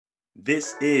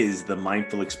This is the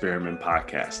Mindful Experiment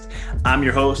Podcast. I'm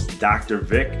your host, Dr.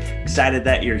 Vic. Excited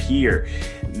that you're here.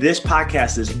 This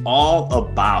podcast is all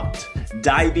about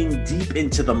diving deep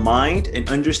into the mind and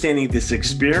understanding this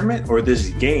experiment or this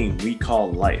game we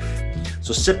call life.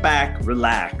 So sit back,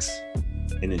 relax,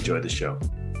 and enjoy the show.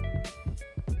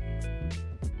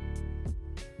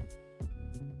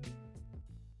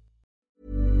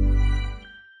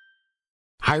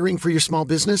 Hiring for your small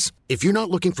business? If you're not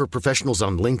looking for professionals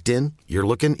on LinkedIn, you're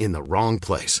looking in the wrong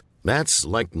place. That's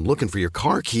like looking for your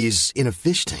car keys in a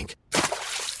fish tank.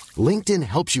 LinkedIn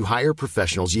helps you hire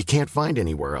professionals you can't find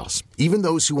anywhere else, even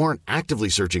those who aren't actively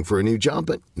searching for a new job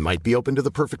but might be open to the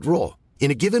perfect role.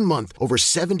 In a given month, over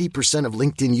 70% of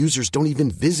LinkedIn users don't even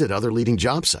visit other leading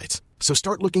job sites. So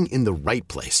start looking in the right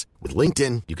place. With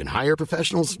LinkedIn, you can hire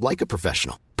professionals like a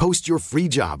professional. Post your free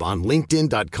job on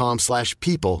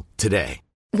linkedin.com/people today.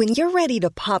 When you're ready to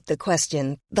pop the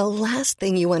question, the last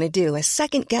thing you want to do is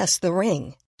second-guess the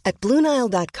ring. At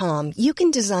BlueNile.com, you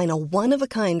can design a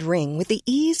one-of-a-kind ring with the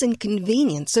ease and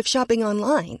convenience of shopping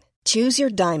online. Choose your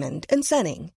diamond and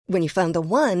setting. When you find the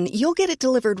one, you'll get it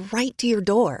delivered right to your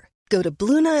door. Go to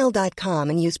BlueNile.com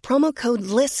and use promo code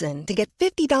LISTEN to get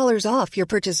 $50 off your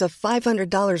purchase of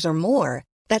 $500 or more.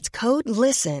 That's code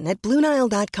LISTEN at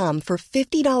BlueNile.com for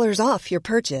 $50 off your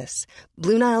purchase.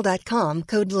 BlueNile.com,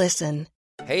 code LISTEN.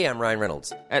 Hey, I'm Ryan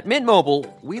Reynolds. At Mint Mobile,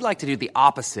 we like to do the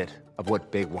opposite of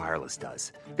what Big Wireless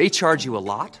does. They charge you a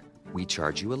lot, we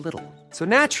charge you a little. So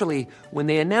naturally, when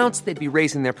they announced they'd be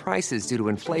raising their prices due to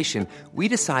inflation, we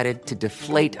decided to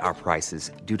deflate our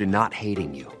prices due to not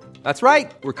hating you. That's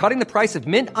right. We're cutting the price of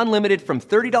Mint Unlimited from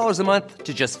 $30 a month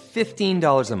to just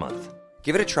 $15 a month.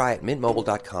 Give it a try at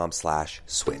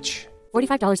mintmobile.com/switch.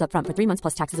 $45 up front for 3 months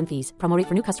plus taxes and fees. Promo rate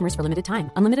for new customers for limited time.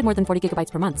 Unlimited more than 40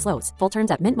 gigabytes per month. Slows full terms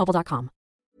at mintmobile.com.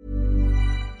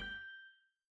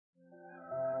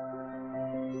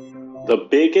 The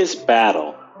biggest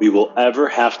battle we will ever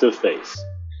have to face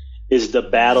is the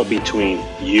battle between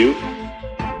you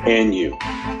and you.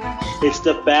 It's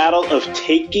the battle of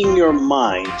taking your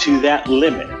mind to that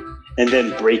limit and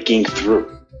then breaking through.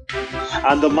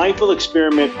 On the Mindful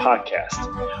Experiment Podcast,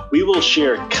 we will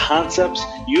share concepts,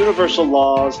 universal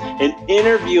laws, and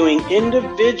interviewing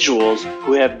individuals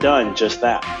who have done just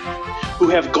that, who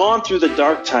have gone through the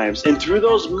dark times and through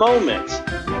those moments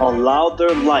allowed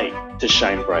their light to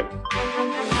shine bright.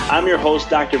 I'm your host,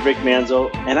 Dr. Vic Manzo,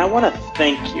 and I want to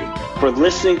thank you for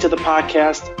listening to the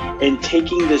podcast and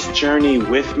taking this journey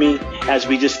with me as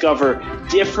we discover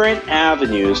different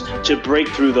avenues to break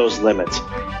through those limits,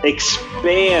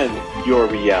 expand your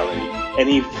reality, and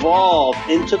evolve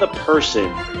into the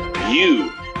person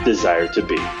you desire to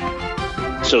be.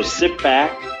 So sit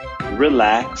back,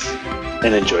 relax,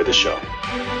 and enjoy the show.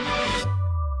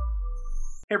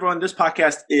 Hey everyone, this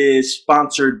podcast is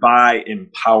sponsored by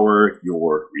Empower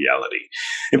Your Reality.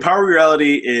 Empower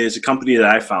Reality is a company that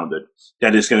I founded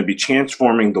that is going to be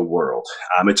transforming the world.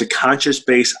 It's a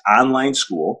conscious-based online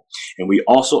school, and we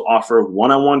also offer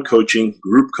one-on-one coaching,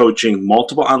 group coaching,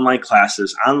 multiple online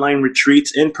classes, online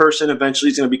retreats, in person. Eventually,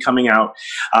 it's going to be coming out.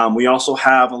 We also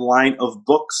have a line of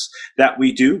books that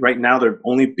we do. Right now, they're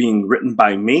only being written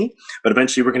by me, but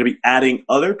eventually, we're going to be adding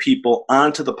other people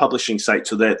onto the publishing site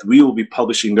so that we will be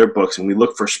publishing their books, and we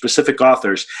look for specific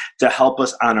authors to help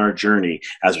us on our journey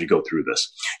as we go through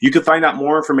this. You can find out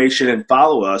more information and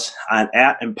follow us on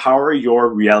at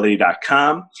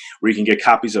empoweryourreality.com, where you can get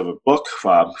copies of a book,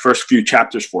 first few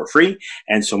chapters for free,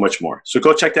 and so much more. So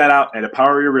go check that out at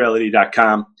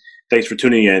empoweryourreality.com. Thanks for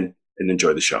tuning in and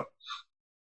enjoy the show.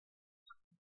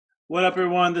 What up,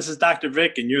 everyone? This is Dr.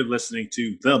 Vic, and you're listening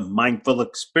to The Mindful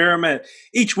Experiment.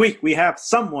 Each week, we have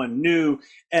someone new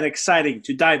and exciting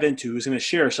to dive into who's going to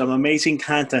share some amazing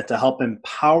content to help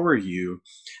empower you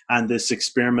on this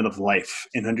experiment of life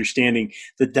and understanding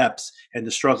the depths and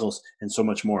the struggles and so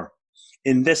much more.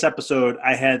 In this episode,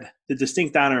 I had the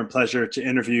distinct honor and pleasure to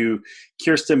interview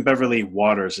Kirsten Beverly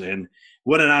Waters, and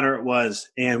what an honor it was.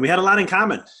 And we had a lot in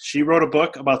common. She wrote a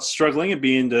book about struggling and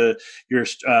being your,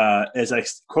 as I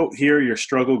quote here, your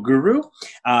struggle guru.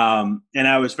 And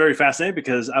I was very fascinated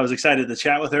because I was excited to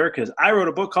chat with her because I wrote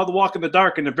a book called The Walk in the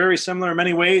Dark, and they're very similar in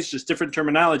many ways, just different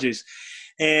terminologies.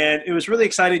 And it was really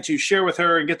exciting to share with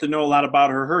her and get to know a lot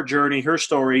about her journey, her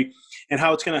story, and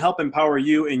how it's going to help empower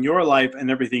you in your life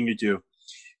and everything you do.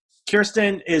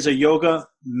 Kirsten is a yoga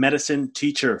medicine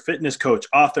teacher, fitness coach,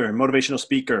 author, and motivational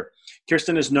speaker.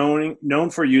 Kirsten is known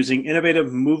for using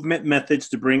innovative movement methods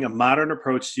to bring a modern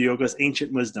approach to yoga's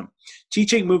ancient wisdom.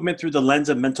 Teaching movement through the lens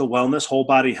of mental wellness, whole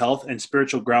body health, and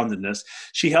spiritual groundedness,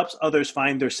 she helps others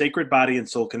find their sacred body and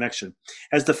soul connection.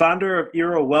 As the founder of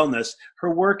Eero Wellness,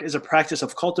 her work is a practice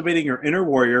of cultivating your inner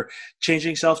warrior,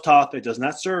 changing self-talk that does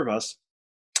not serve us,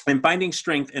 and finding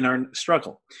strength in our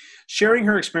struggle. Sharing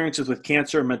her experiences with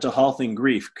cancer, mental health, and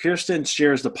grief, Kirsten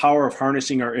shares the power of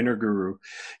harnessing our inner guru.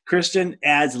 Kirsten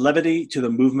adds levity to the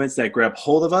movements that grab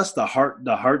hold of us, the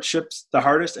hardships, the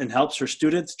hardest, and helps her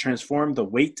students transform the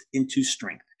weight into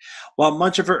strength. While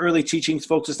much of her early teachings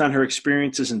focused on her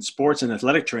experiences in sports and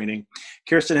athletic training,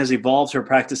 Kirsten has evolved her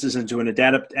practices into an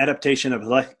adaptation of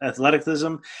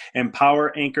athleticism and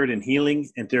power anchored in healing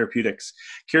and therapeutics.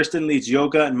 Kirsten leads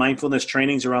yoga and mindfulness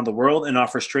trainings around the world and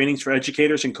offers trainings for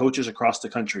educators and coaches across the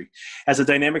country. As a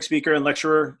dynamic speaker and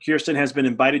lecturer, Kirsten has been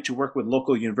invited to work with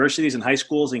local universities and high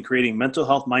schools in creating mental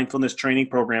health mindfulness training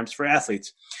programs for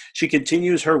athletes. She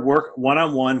continues her work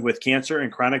one-on-one with cancer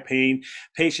and chronic pain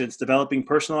patients, developing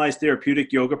personalized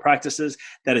therapeutic yoga practices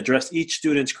that address each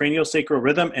student's craniosacral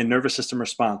rhythm and nervous system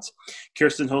response.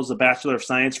 Kirsten holds the Bachelor of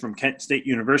Science from Kent State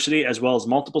University, as well as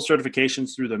multiple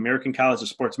certifications through the American College of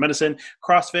Sports Medicine,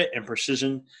 CrossFit, and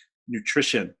Precision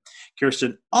Nutrition.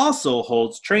 Kirsten also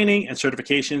holds training and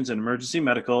certifications in emergency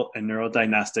medical and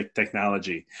neurodiagnostic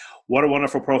technology. What a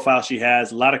wonderful profile she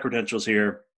has. A lot of credentials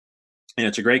here. And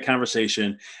it's a great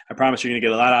conversation. I promise you're going to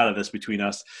get a lot out of this between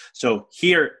us. So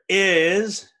here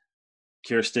is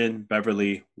Kirsten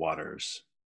Beverly Waters.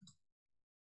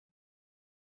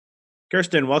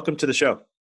 Kirsten, welcome to the show.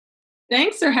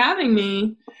 Thanks for having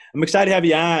me. I'm excited to have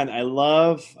you on. I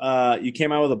love you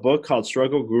came out with a book called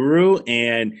Struggle Guru,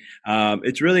 and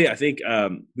it's really, I think,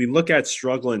 we look at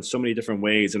struggle in so many different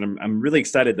ways, and I'm really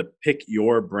excited to pick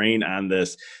your brain on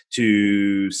this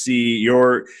to see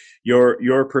your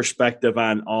perspective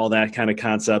on all that kind of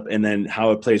concept, and then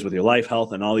how it plays with your life,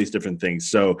 health, and all these different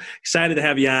things. So excited to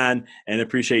have you on, and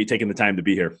appreciate you taking the time to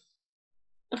be here.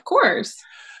 Of course.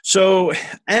 So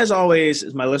as always,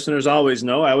 as my listeners always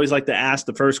know, I always like to ask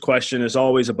the first question is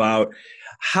always about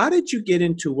how did you get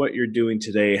into what you're doing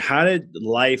today? How did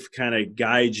life kind of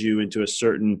guide you into a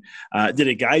certain, did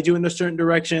it guide you in a certain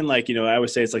direction? Like, I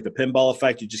always say it's like the pinball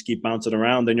effect. You just keep bouncing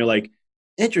around. Then you're like,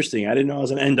 interesting. I didn't know I was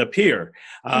going to end up here.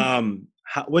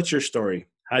 What's your story?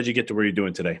 How did you get to where you're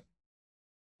doing today?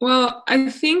 Well, I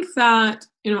think that,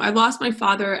 I lost my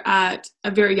father at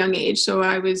a very young age. So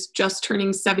I was just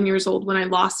turning 7 years old when I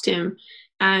lost him.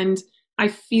 And I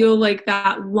feel like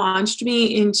that launched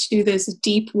me into this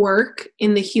deep work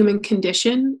in the human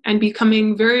condition and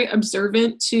becoming very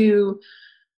observant to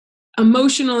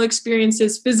emotional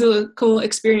experiences, physical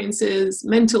experiences,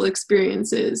 mental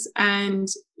experiences. And,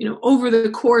 over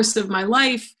the course of my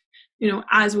life,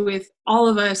 as with all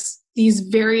of us, these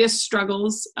various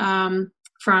struggles,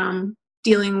 from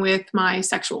dealing with my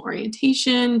sexual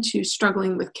orientation to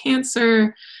struggling with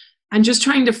cancer and just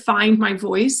trying to find my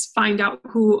voice, find out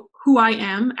who I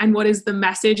am and what is the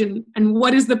message and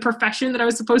what is the profession that I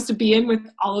was supposed to be in with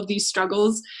all of these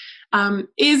struggles,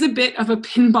 is a bit of a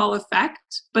pinball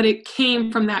effect, but it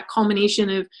came from that culmination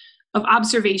of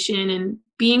observation and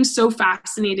being so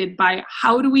fascinated by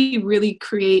how do we really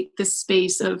create this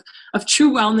space of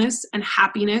true wellness and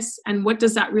happiness, and what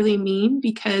does that really mean?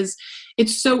 Because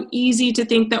it's so easy to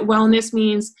think that wellness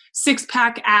means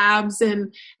six-pack abs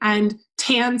and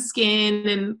tan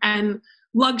skin and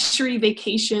luxury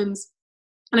vacations.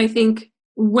 And I think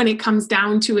when it comes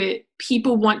down to it,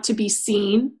 people want to be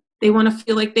seen. They want to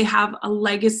feel like they have a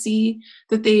legacy,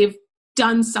 that they've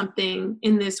done something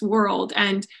in this world.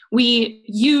 And we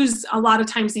use a lot of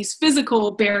times these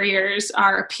physical barriers,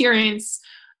 our appearance,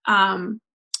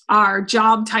 our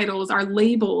job titles, our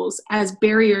labels as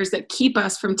barriers that keep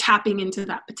us from tapping into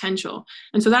that potential.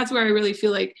 And so that's where I really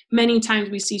feel like many times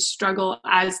we see struggle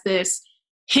as this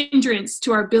hindrance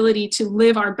to our ability to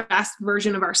live our best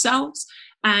version of ourselves.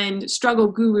 And Struggle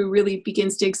Guru really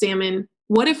begins to examine,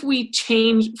 what if we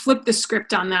flip the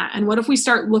script on that? And what if we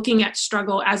start looking at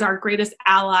struggle as our greatest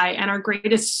ally and our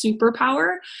greatest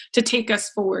superpower to take us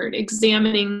forward,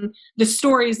 examining the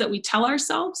stories that we tell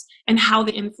ourselves and how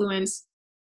they influence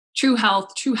true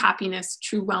health, true happiness,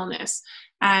 true wellness.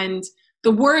 And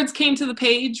the words came to the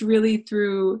page really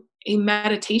through a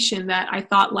meditation that I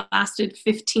thought lasted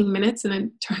 15 minutes and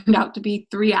then turned out to be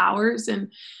 3 hours.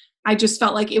 And I just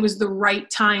felt like it was the right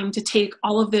time to take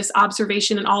all of this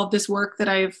observation and all of this work that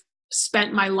I've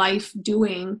spent my life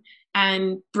doing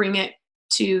and bring it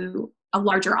to a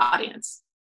larger audience.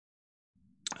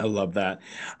 I love that.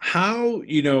 How,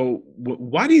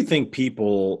 why do you think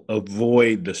people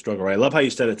avoid the struggle? Right? I love how you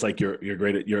said it's like you're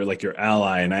great, you're like your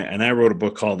ally. And I wrote a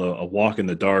book called a Walk in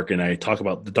the Dark, and I talk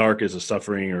about the dark as a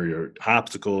suffering or your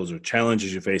obstacles or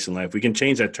challenges you face in life. We can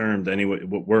change that term to any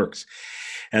what works.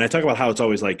 And I talk about how it's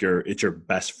always like it's your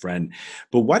best friend.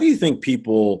 But why do you think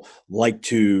people like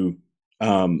to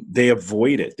they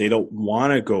avoid it? They don't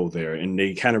want to go there, and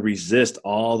they kind of resist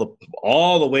all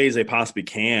the ways they possibly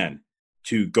can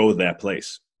to go to that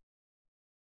place.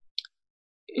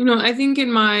 I think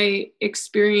in my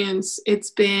experience,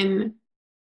 it's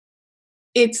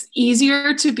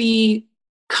easier to be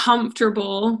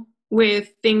comfortable with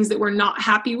things that we're not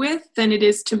happy with than it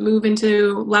is to move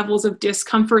into levels of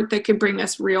discomfort that could bring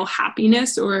us real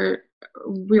happiness or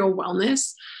real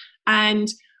wellness. And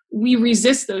we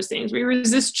resist those things. We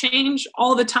resist change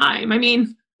all the time. I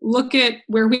mean, look at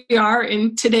where we are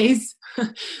in today's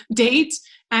date,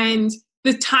 and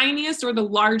the tiniest or the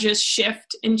largest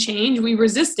shift in change, we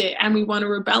resist it and we want to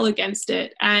rebel against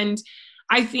it. And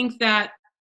I think that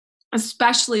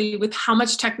especially with how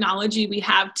much technology we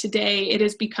have today, it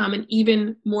has become an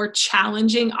even more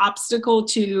challenging obstacle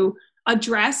to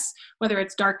address, whether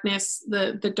it's darkness,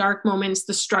 the dark moments,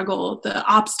 the struggle, the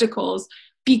obstacles,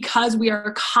 because we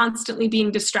are constantly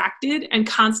being distracted and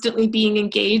constantly being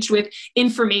engaged with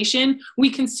information.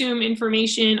 We consume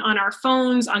information on our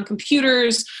phones, on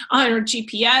computers, on our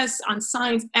GPS, on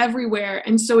signs, everywhere.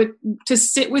 And so to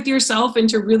sit with yourself and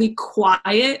to really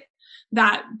quiet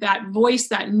that voice,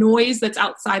 that noise that's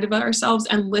outside of ourselves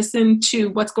and listen to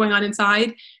what's going on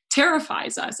inside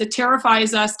terrifies us. It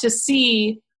terrifies us to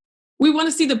see. We want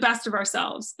to see the best of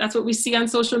ourselves. That's what we see on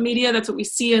social media. That's what we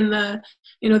see in the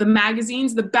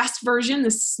magazines, the best version,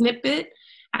 the snippet.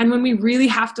 And when we really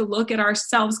have to look at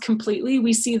ourselves completely,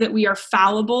 we see that we are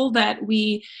fallible, that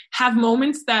we have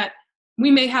moments that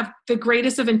we may have the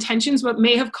greatest of intentions, but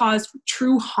may have caused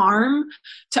true harm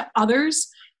to others.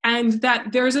 And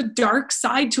that there's a dark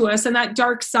side to us. And that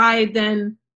dark side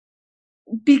then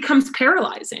becomes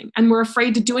paralyzing. And we're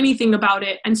afraid to do anything about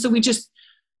it. And so we just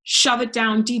shove it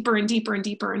down deeper and deeper and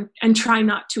deeper and try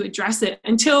not to address it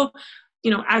until,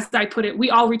 as I put it,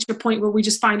 we all reach a point where we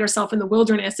just find ourselves in the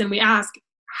wilderness and we ask,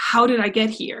 how did I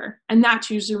get here? And that's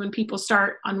usually when people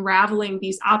start unraveling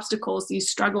these obstacles,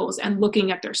 these struggles, and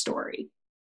looking at their story.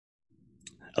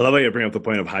 I love how you bring up the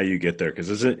point of how you get there,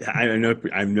 because I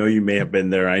know you may have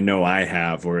been there. I know I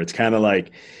have, where it's kind of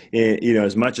like,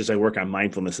 as much as I work on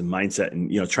mindfulness and mindset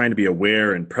and, trying to be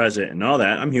aware and present and all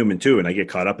that, I'm human too. And I get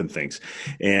caught up in things.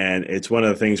 And it's one of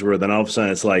the things where then all of a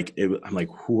sudden it's like, I'm like,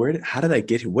 how did I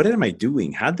get here? What am I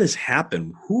doing? How did this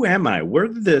happen? Who am I?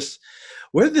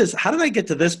 How did I get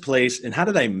to this place, and how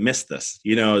did I miss this?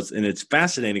 And it's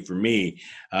fascinating for me.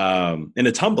 And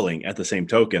it's humbling at the same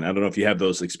token. I don't know if you have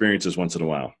those experiences once in a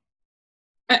while.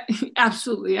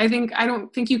 Absolutely. I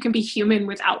don't think you can be human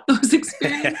without those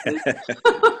experiences.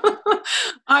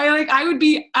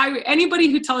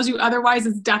 Anybody who tells you otherwise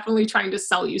is definitely trying to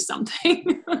sell you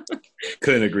something.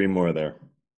 Couldn't agree more there.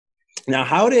 Now,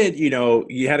 how did,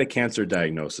 you had a cancer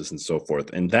diagnosis and so forth,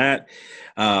 and that,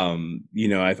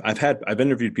 I've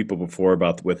interviewed people before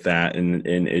with that, and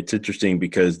it's interesting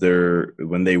because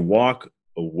when they walk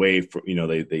away from,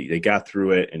 they got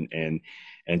through it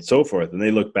and so forth, and they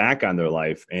look back on their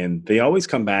life, and they always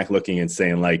come back looking and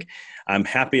saying, like, I'm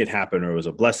happy it happened, or it was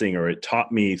a blessing, or it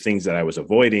taught me things that I was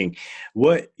avoiding.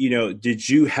 What, did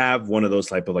you have one of those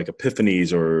type of like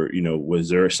epiphanies, or, was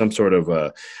there some sort of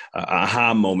a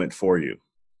aha moment for you?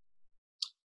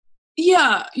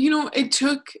 Yeah. It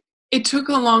took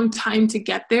a long time to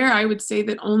get there. I would say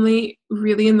that only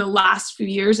really in the last few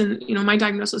years, and, my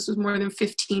diagnosis was more than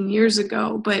 15 years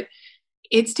ago, but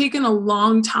it's taken a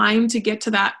long time to get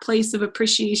to that place of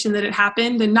appreciation that it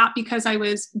happened. And not because I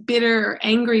was bitter or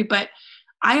angry, but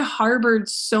I harbored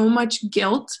so much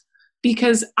guilt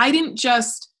because I didn't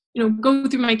just, go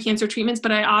through my cancer treatments,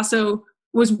 but I also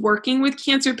was working with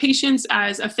cancer patients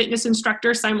as a fitness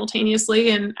instructor simultaneously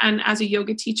and as a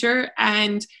yoga teacher,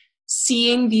 and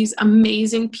seeing these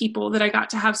amazing people that I got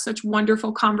to have such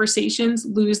wonderful conversations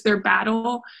lose their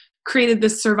battle created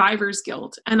this survivor's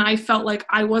guilt. And I felt like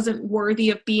I wasn't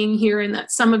worthy of being here, and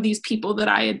that some of these people that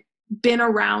I had been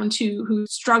around who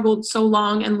struggled so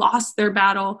long and lost their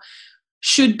battle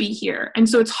should be here. And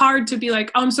so it's hard to be like,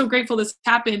 oh, I'm so grateful this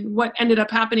happened. What ended up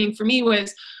happening for me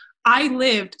was I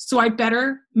lived, so I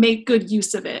better make good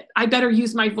use of it. I better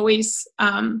use my voice,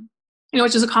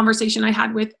 which is a conversation I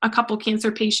had with a couple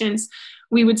cancer patients.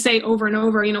 We would say over and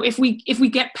over, if we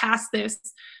get past this,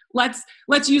 let's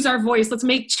use our voice. Let's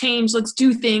make change. Let's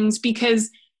do things,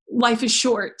 because life is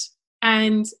short.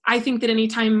 And I think that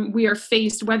anytime we are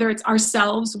faced, whether it's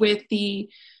ourselves with the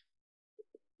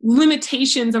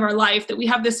limitations of our life, that we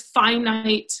have this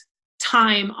finite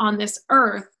time on this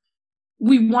earth,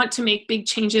 we want to make big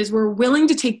changes. We're willing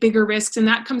to take bigger risks. And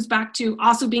that comes back to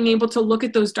also being able to look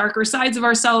at those darker sides of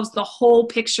ourselves, the whole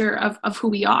picture of who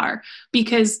we are,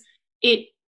 because it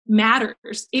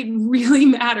matters. It really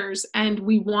matters. And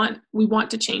we want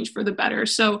to change for the better.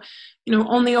 So,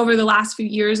 only over the last few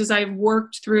years, as I've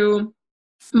worked through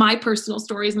my personal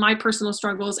stories, my personal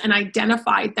struggles, and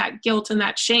identified that guilt and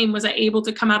that shame, was I able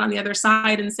to come out on the other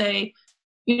side and say,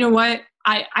 you know what,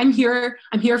 I'm here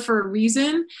for a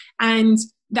reason. And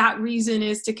that reason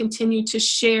is to continue to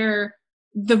share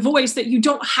the voice that you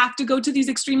don't have to go to these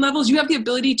extreme levels. You have the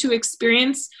ability to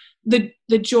experience the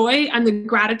joy and the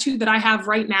gratitude that I have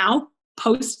right now,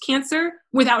 post-cancer,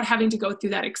 without having to go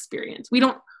through that experience. We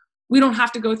don't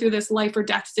have to go through this life or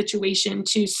death situation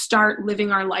to start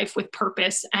living our life with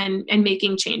purpose and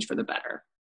making change for the better.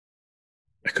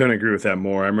 I couldn't agree with that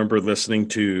more. I remember listening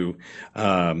to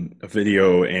a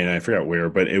video, and I forgot where,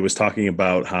 but it was talking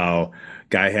about how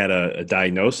guy had a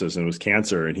diagnosis, and it was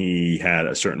cancer, and he had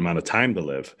a certain amount of time to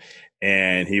live.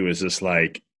 And he was just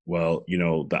like, well,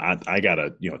 I got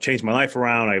to, change my life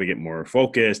around. I got to get more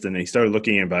focused. And then he started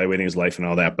looking and evaluating his life and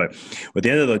all that. But at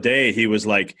the end of the day, he was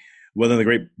like, well, then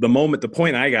the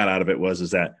point I got out of it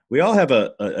is that we all have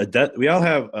a death. We all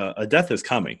have a death is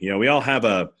coming. We all have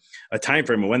a time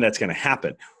frame of when that's going to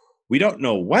happen. We don't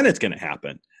know when it's going to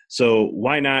happen. So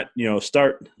why not,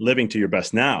 start living to your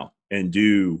best now and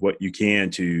do what you can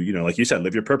to, like you said,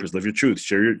 live your purpose, live your truth,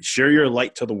 share your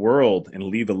light to the world, and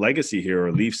leave a legacy here,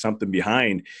 or leave something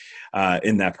behind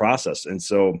in that process. And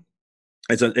so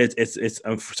it's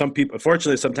some people,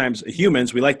 unfortunately, sometimes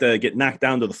humans, we like to get knocked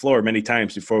down to the floor many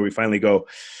times before we finally go,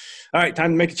 all right,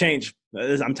 time to make a change.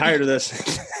 I'm tired of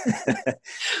this. But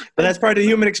that's part of the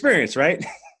human experience, right?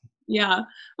 Yeah.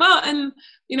 Well, and,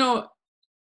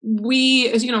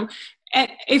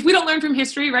 if we don't learn from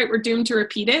history, right, we're doomed to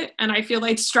repeat it. And I feel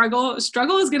like struggle is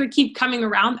going to keep coming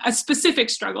around, a specific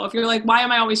struggle. If you're like, why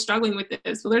am I always struggling with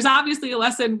this? Well, there's obviously a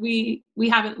lesson we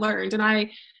haven't learned. And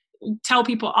I tell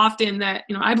people often that,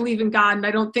 I believe in God, and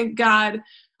I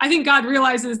think God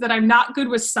realizes that I'm not good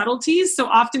with subtleties. So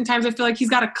oftentimes I feel like he's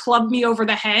got to club me over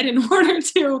the head in order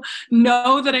to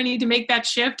know that I need to make that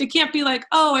shift. It can't be like,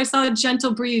 oh, I saw a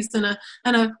gentle breeze and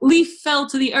a leaf fell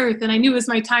to the earth and I knew it was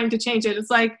my time to change it.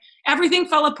 It's like everything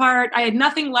fell apart. I had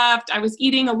nothing left. I was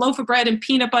eating a loaf of bread and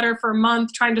peanut butter for a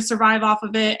month, trying to survive off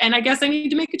of it. And I guess I need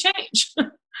to make a change.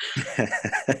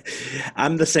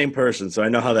 I'm the same person, so I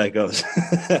know how that goes.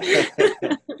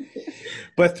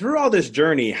 But through all this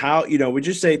journey, how, would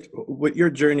you say with your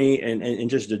journey and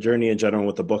just the journey in general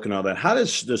with the book and all that, how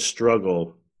does the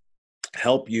struggle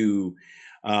help you?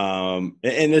 And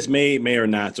this may or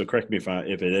not, so correct me if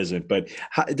it isn't, but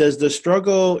how, does the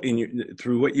struggle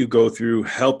through what you go through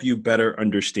help you better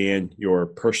understand your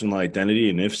personal identity?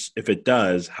 And if it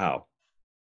does, how?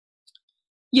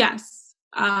 Yes.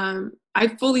 I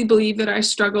fully believe that our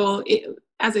struggle,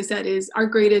 as I said, is our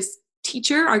greatest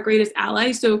teacher, our greatest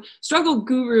ally. So struggle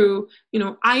guru,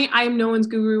 I am no one's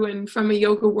guru. And from a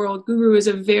yoga world, guru is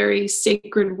a very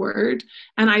sacred word.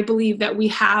 And I believe that we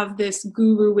have this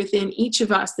guru within each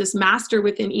of us, this master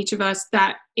within each of us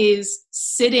that is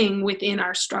sitting within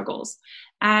our struggles.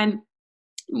 And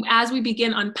as we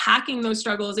begin unpacking those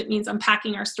struggles, it means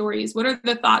unpacking our stories. What are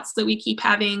the thoughts that we keep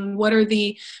having? What are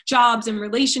the jobs and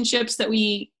relationships that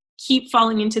we keep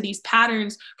falling into these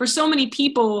patterns? For so many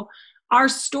people, our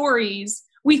stories,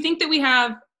 we think that we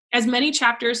have as many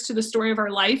chapters to the story of our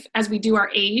life as we do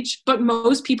our age, but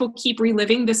most people keep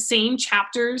reliving the same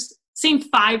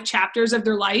 5 chapters of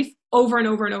their life over and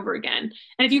over and over again.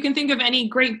 And if you can think of any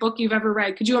great book you've ever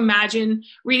read, could you imagine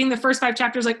reading the first 5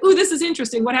 chapters like, ooh, this is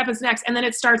interesting, what happens next? And then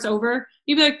it starts over.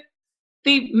 You'd be like,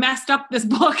 they messed up this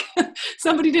book.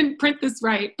 Somebody didn't print this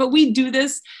right. But we do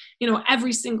this,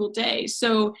 every single day.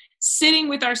 So sitting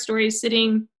with our stories,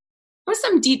 sitting with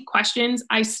some deep questions,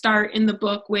 I start in the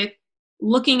book with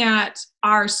looking at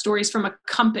our stories from a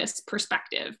compass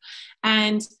perspective.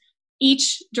 And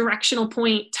each directional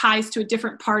point ties to a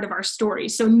different part of our story.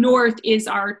 So north is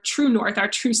our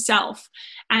true self.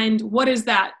 And what is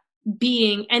that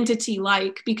being entity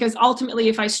like? Because ultimately,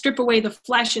 if I strip away the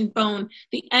flesh and bone,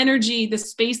 the energy, the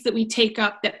space that we take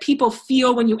up, that people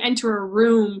feel when you enter a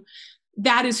room,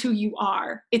 that is who you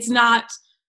are. It's not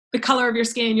the color of your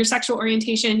skin, your sexual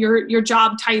orientation, your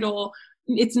job title.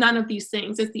 It's none of these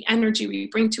things. It's the energy we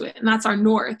bring to it. And that's our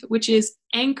north, which is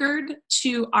anchored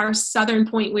to our southern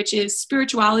point, which is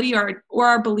spirituality or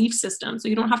our belief system. So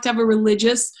you don't have to have a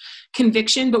religious,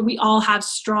 conviction, but we all have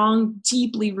strong,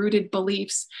 deeply rooted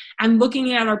beliefs. And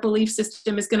looking at our belief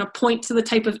system is going to point to the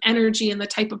type of energy and the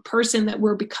type of person that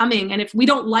we're becoming. And if we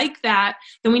don't like that,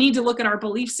 then we need to look at our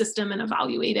belief system and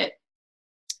evaluate it.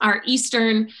 Our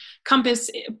Eastern compass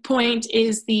point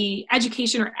is the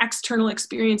education or external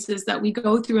experiences that we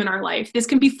go through in our life. This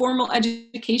can be formal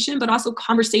education, but also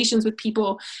conversations with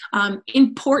people,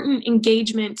 important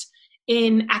engagement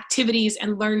in activities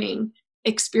and learning,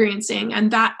 experiencing. And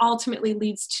that ultimately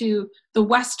leads to the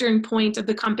Western point of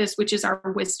the compass, which is our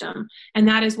wisdom. And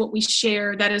that is what we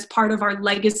share. That is part of our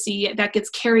legacy that gets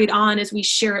carried on as we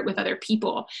share it with other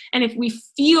people. And if we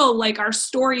feel like our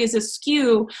story is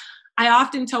askew, I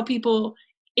often tell people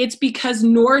it's because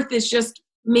North is just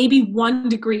maybe 1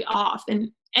 degree off. And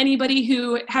anybody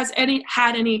who has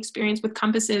had any experience with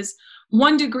compasses,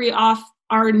 1 degree off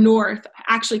our North,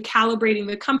 actually calibrating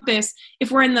the compass. If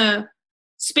we're in the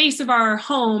space of our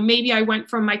home, maybe I went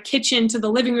from my kitchen to the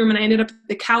living room and I ended up at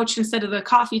the couch instead of the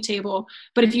coffee table.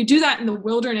 But if you do that in the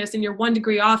wilderness and you're 1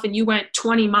 degree off and you went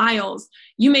 20 miles,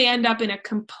 you may end up in a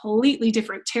completely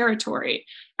different territory.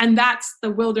 And that's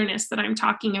the wilderness that I'm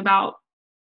talking about,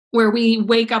 where we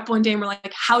wake up one day and we're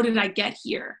like, how did I get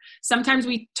here? Sometimes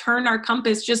we turn our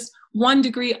compass just 1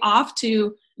 degree off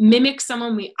to mimic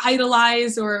someone we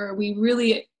idolize or we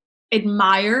really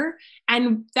admire.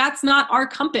 And that's not our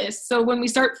compass. So when we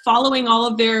start following all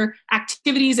of their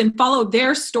activities and follow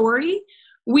their story,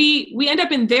 we end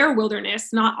up in their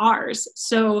wilderness, not ours.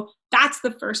 So that's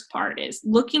the first part, is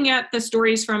looking at the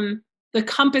stories from the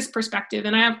compass perspective.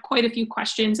 And I have quite a few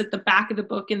questions at the back of the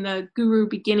book in the Guru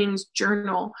Beginnings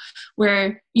Journal,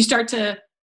 where you start to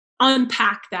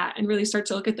unpack that and really start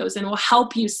to look at those, and it will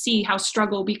help you see how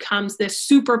struggle becomes this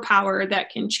superpower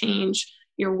that can change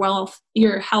your wealth,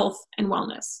 your health, and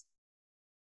wellness.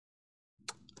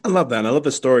 I love that. I love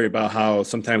the story about how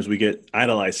sometimes we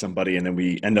idolize somebody and then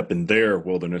we end up in their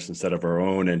wilderness instead of our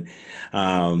own. And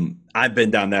I've been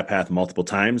down that path multiple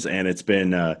times, and it's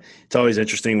always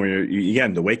interesting when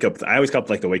again, the wake up. I always call it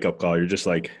like the wake up call. You're just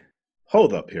like,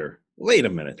 hold up here, wait a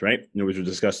minute, right? We were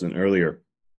discussing earlier.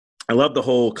 I love the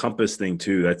whole compass thing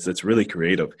too. That's really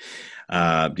creative.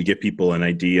 To give people an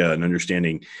idea and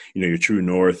understanding, your true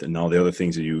north and all the other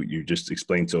things that you just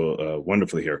explained so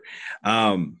wonderfully here.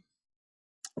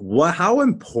 How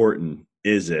important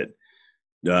is it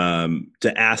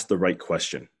to ask the right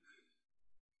question?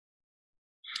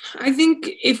 I think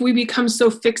if we become so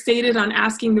fixated on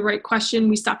asking the right question,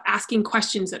 we stop asking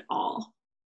questions at all.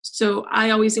 So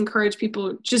I always encourage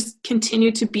people, just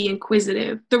continue to be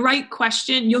inquisitive. The right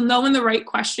question, you'll know when the right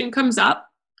question comes up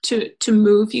to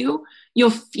move you.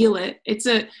 You'll feel it. It's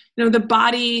the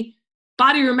body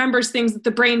remembers things that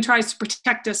the brain tries to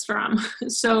protect us from.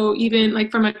 So even like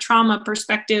from a trauma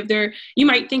perspective, you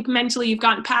might think mentally you've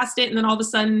gotten past it, and then all of a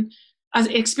sudden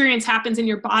an experience happens in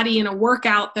your body in a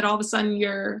workout that all of a sudden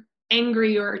you're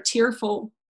angry or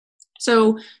tearful.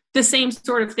 So the same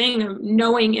sort of thing of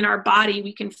knowing in our body,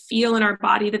 we can feel in our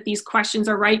body that these questions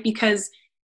are right because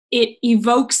it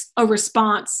evokes a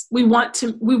response. We want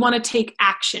to take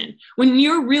action. When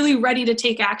you're really ready to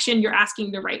take action, you're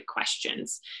asking the right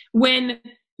questions. When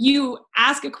you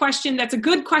ask a question that's a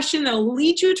good question that'll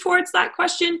lead you towards that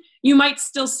question, you might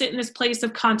still sit in this place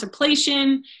of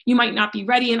contemplation. You might not be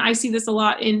ready. And I see this a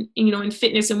lot in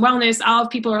fitness and wellness. I'll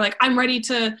have people are like, I'm ready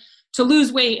to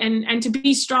lose weight and to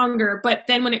be stronger. But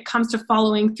then when it comes to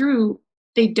following through,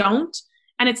 they don't.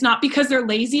 And it's not because they're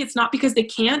lazy. It's not because they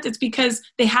can't. It's because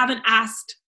they haven't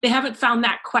found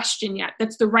that question yet.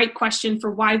 That's the right question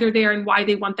for why they're there and why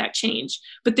they want that change.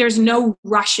 But there's no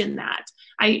rush in that.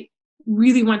 I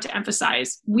really want to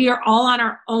emphasize, we are all on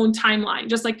our own timeline.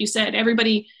 Just like you said,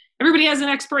 everybody has an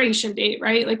expiration date,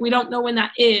 right? Like we don't know when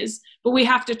that is, but we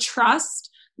have to trust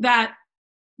that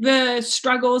the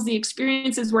struggles, the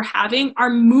experiences we're having are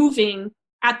moving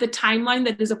at the timeline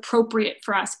that is appropriate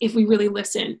for us if we really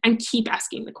listen and keep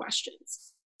asking the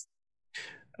questions.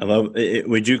 I love it.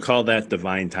 Would you call that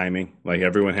divine timing? Like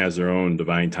everyone has their own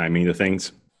divine timing to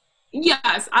things?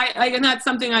 Yes, and that's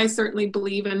something I certainly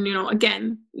believe in.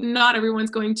 Again, not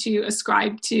everyone's going to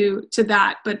ascribe to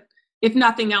that, but if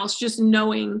nothing else, just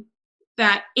knowing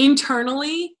that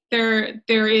internally there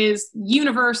is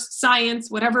universe, science,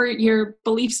 whatever your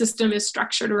belief system is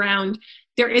structured around,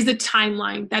 there is a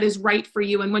timeline that is right for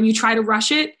you. And when you try to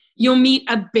rush it, you'll meet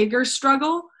a bigger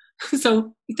struggle.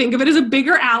 So think of it as a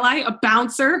bigger ally, a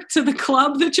bouncer to the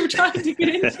club that you're trying to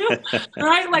get into,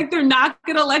 right? Like they're not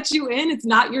going to let you in. It's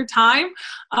not your time.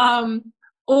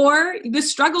 Or the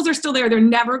struggles are still there. They're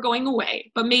never going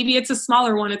away, but maybe it's a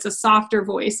smaller one. It's a softer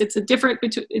voice. It's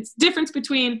difference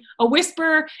between a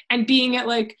whisper and being at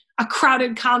like a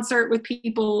crowded concert with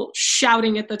people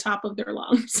shouting at the top of their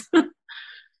lungs.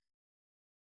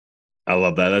 I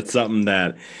love that. That's something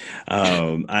that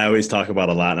I always talk about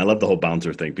a lot. And I love the whole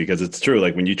bouncer thing because it's true.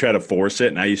 Like when you try to force it,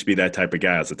 and I used to be that type of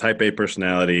guy. I was a type A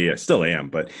personality. I still am,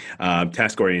 but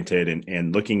task oriented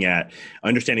and looking at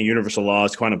understanding universal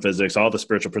laws, quantum physics, all the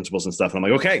spiritual principles and stuff. And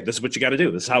I'm like, okay, this is what you got to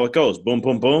do. This is how it goes. Boom,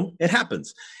 boom, boom. It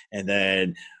happens. And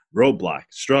then roadblock,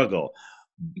 struggle,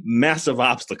 massive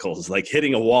obstacles, like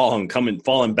hitting a wall and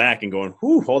falling back and going,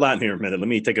 whew, hold on here a minute. Let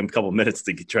me take a couple minutes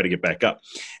to try to get back up.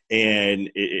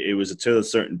 And it was to a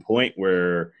certain point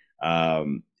where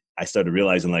I started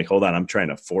realizing like, hold on, I'm trying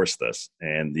to force this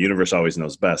and the universe always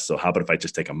knows best. So how about if I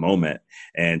just take a moment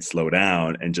and slow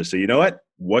down and just say, you know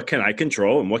what can I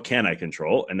control and what can I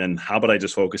control? And then how about I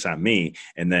just focus on me?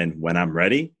 And then when I'm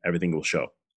ready, everything will show.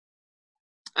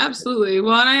 Absolutely.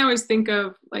 Well, and I always think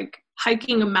of like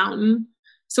hiking a mountain.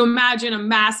 So imagine a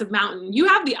massive mountain. You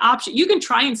have the option. You can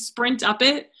try and sprint up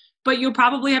it, but you'll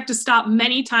probably have to stop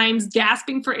many times,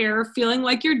 gasping for air, feeling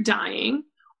like you're dying.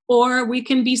 Or we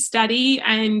can be steady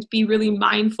and be really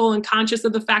mindful and conscious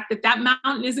of the fact that that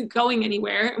mountain isn't going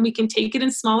anywhere, and we can take it in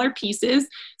smaller pieces,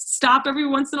 stop every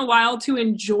once in a while to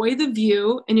enjoy the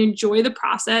view and enjoy the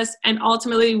process, and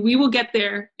ultimately we will get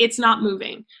there. It's not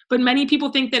moving. But many people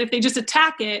think that if they just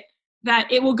attack it, that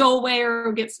it will go away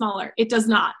or get smaller. It does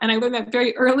not. And I learned that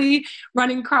very early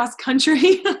running cross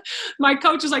country. My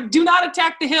coach was like, do not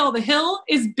attack the hill. The hill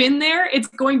has been there. It's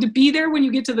going to be there when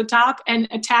you get to the top, and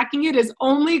attacking it is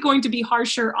only going to be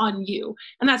harsher on you.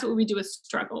 And that's what we do with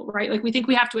struggle, right? Like we think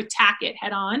we have to attack it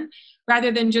head on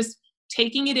rather than just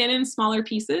taking it in smaller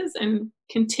pieces and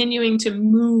continuing to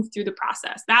move through the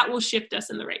process. That will shift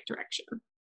us in the right direction.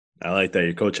 I like that.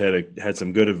 Your coach had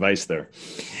some good advice there.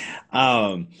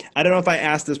 I don't know if I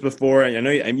asked this before. I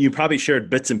know you probably shared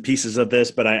bits and pieces of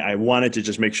this, but I wanted to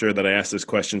just make sure that I asked this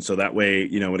question so that way,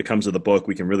 when it comes to the book,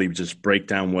 we can really just break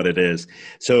down what it is.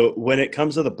 So when it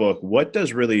comes to the book, what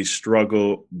does really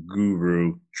Struggle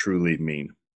Guru truly mean?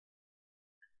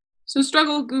 So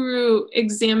Struggle Guru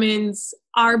examines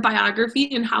our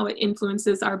biography and how it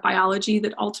influences our biology,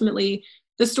 that ultimately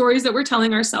the stories that we're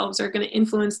telling ourselves are going to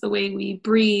influence the way we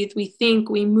breathe, we think,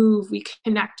 we move, we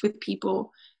connect with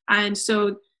people. And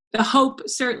so the hope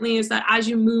certainly is that as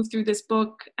you move through this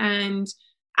book and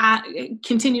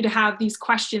continue to have these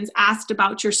questions asked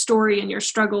about your story and your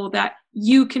struggle, that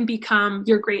you can become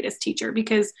your greatest teacher.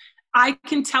 Because I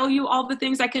can tell you all the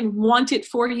things, I can want it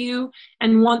for you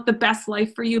and want the best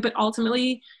life for you, but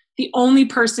ultimately the only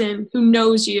person who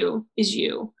knows you is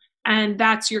you. And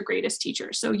that's your greatest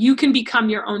teacher. So you can become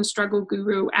your own struggle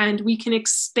guru, and we can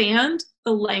expand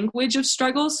the language of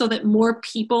struggle so that more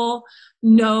people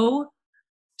know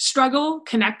struggle,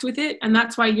 connect with it. And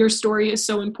that's why your story is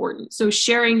so important. So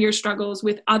sharing your struggles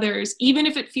with others, even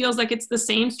if it feels like it's the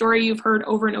same story you've heard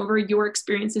over and over, your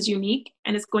experience is unique,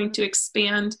 and it's going to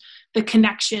expand the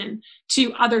connection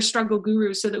to other struggle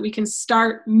gurus so that we can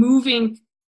start moving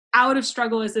out of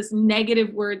struggle as this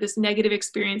negative word, this negative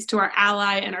experience, to our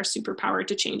ally and our superpower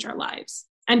to change our lives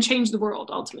and change the world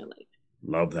ultimately.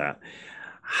 Love that.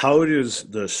 How does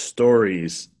the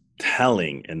stories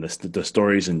telling and the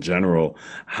stories in general,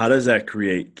 how does that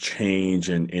create change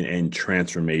and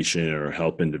transformation or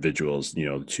help individuals,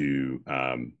 to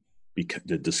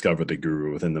discover the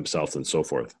guru within themselves and so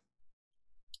forth?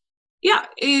 Yeah,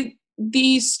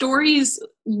 the stories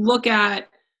look at,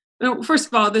 first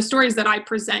of all, the stories that I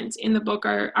present in the book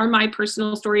are my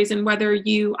personal stories, and whether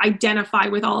you identify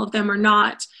with all of them or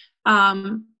not,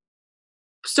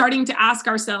 starting to ask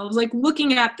ourselves, like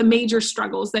looking at the major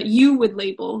struggles that you would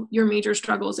label your major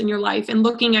struggles in your life and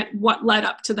looking at what led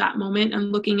up to that moment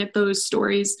and looking at those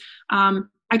stories.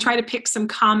 I try to pick some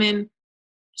common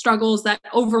struggles that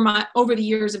over the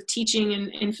years of teaching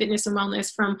in fitness and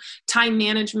wellness, from time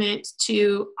management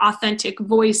to authentic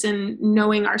voice and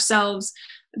knowing ourselves.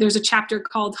 There's a chapter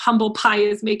called Humble Pie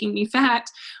is Making Me Fat,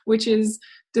 which is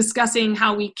discussing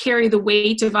how we carry the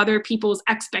weight of other people's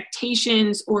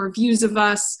expectations or views of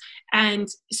us, and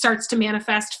starts to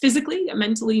manifest physically,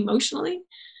 mentally, emotionally.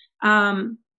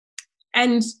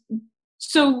 And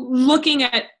so looking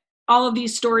at all of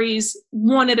these stories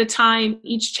one at a time,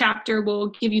 each chapter will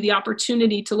give you the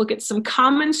opportunity to look at some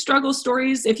common struggle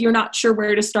stories if you're not sure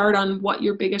where to start on what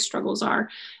your biggest struggles are,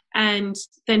 and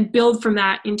then build from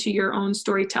that into your own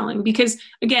storytelling. Because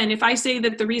again, if I say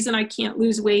that the reason I can't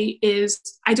lose weight is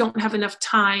I don't have enough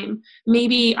time,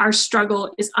 maybe our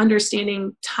struggle is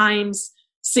understanding time's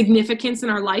significance in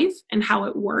our life and how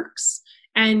it works.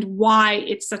 and why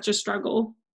it's such a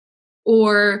struggle.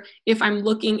 Or if I'm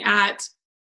looking at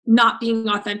not being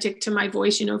authentic to my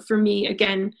voice, for me,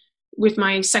 again, with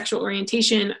my sexual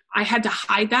orientation, I had to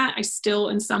hide that. I still,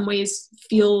 in some ways,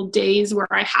 feel days where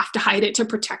I have to hide it to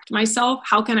protect myself.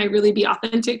 How can I really be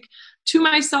authentic to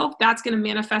myself? That's going to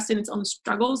manifest in its own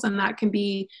struggles, and that can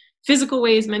be physical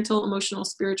ways, mental, emotional,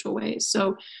 spiritual ways.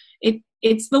 So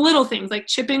it's the little things, like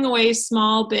chipping away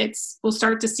small bits. We'll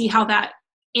start to see how that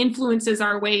influences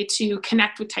our way to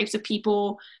connect with types of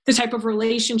people, the type of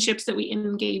relationships that we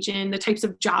engage in, the types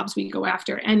of jobs we go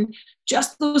after. And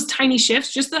just those tiny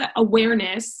shifts, just the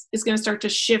awareness is going to start to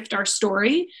shift our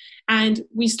story. And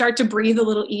we start to breathe a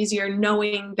little easier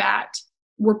knowing that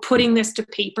we're putting this to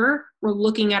paper, we're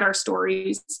looking at our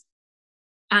stories,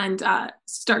 and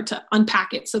start to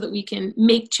unpack it so that we can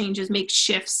make changes, make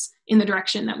shifts in the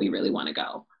direction that we really want to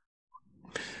go.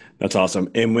 That's awesome.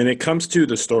 And when it comes to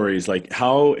the stories, like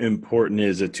how important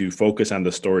is it to focus on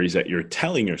the stories that you're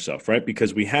telling yourself, right?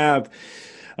 Because we have,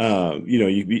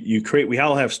 we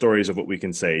all have stories of what we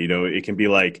can say. It can be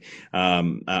like,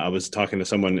 I was talking to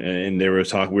someone and we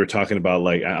were talking about,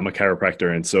 like, I'm a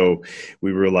chiropractor. And so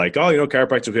we were like,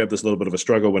 chiropractors, we have this little bit of a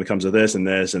struggle when it comes to this and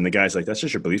this. And the guy's like, that's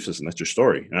just your belief system. That's your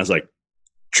story. And I was like,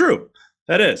 true,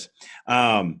 that is.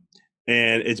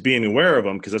 And it's being aware of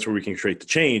them, because that's where we can create the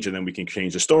change, and then we can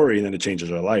change the story, and then it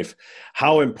changes our life.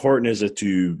 How important is it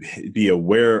to be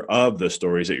aware of the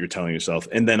stories that you're telling yourself,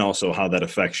 and then also how that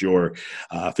affects your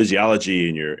physiology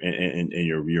and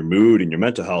your mood and your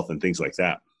mental health and things like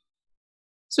that?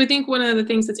 So I think one of the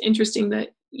things that's interesting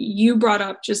that you brought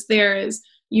up just there is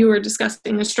you were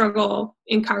discussing a struggle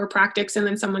in chiropractics, and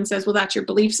then someone says, well, that's your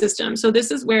belief system. So this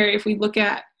is where, if we look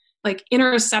at like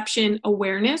interoception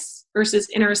awareness versus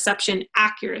interoception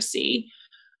accuracy.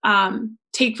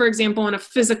 Take, for example, on a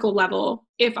physical level,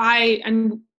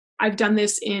 I've done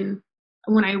this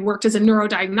when I worked as a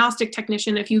neurodiagnostic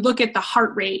technician, if you look at the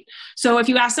heart rate. So if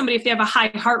you ask somebody if they have a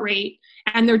high heart rate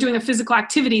and they're doing a physical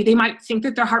activity, they might think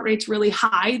that their heart rate's really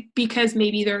high because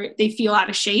maybe they feel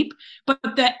out of shape. But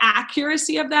the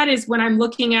accuracy of that is, when I'm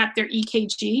looking at their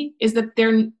EKG, is that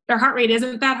their heart rate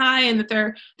isn't that high and that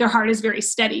their heart is very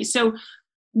steady. So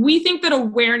we think that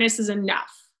awareness is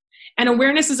enough. And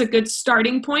awareness is a good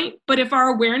starting point. But if our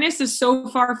awareness is so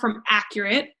far from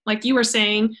accurate, like you were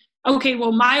saying, okay,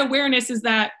 well, my awareness is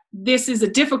that this is a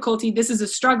difficulty, this is a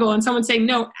struggle, and someone's saying,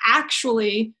 no,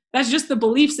 actually, that's just the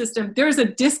belief system. There's a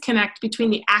disconnect between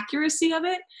the accuracy of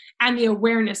it and the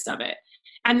awareness of it.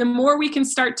 And the more we can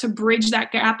start to bridge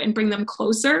that gap and bring them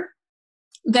closer,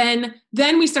 then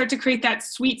we start to create that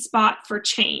sweet spot for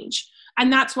change.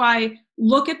 And that's why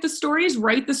look at the stories,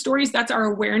 write the stories, that's our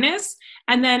awareness.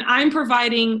 And then I'm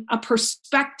providing a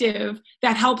perspective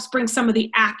that helps bring some of the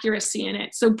accuracy in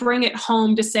it. So bring it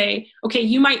home to say, okay,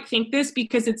 you might think this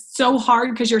because it's so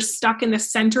hard because you're stuck in the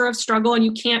center of struggle and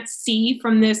you can't see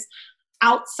from this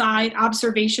outside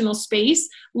observational space.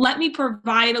 Let me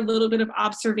provide a little bit of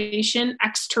observation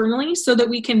externally so that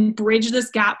we can bridge this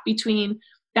gap between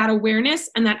that awareness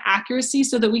and that accuracy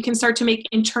so that we can start to make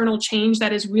internal change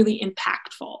that is really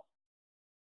impactful.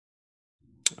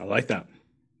 I like that.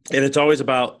 And it's always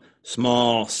about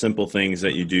small, simple things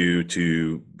that you do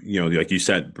to, like you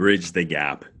said, bridge the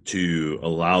gap to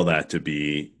allow that to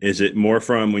be. Is it more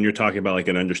from when you're talking about like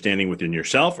an understanding within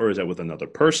yourself, or is that with another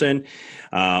person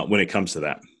when it comes to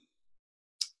that?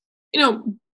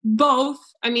 Both.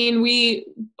 We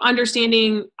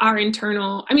understanding our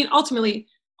internal, ultimately,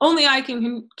 only I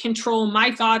can control my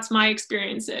thoughts, my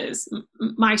experiences,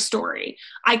 my story.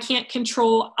 I can't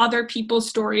control other people's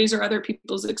stories or other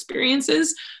people's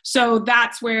experiences. So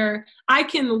that's where I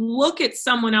can look at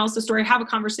someone else's story, have a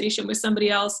conversation with somebody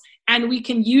else, and we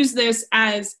can use this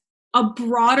as a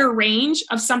broader range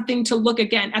of something to look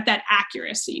again at that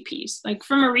accuracy piece. Like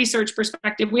from a research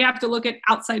perspective, we have to look at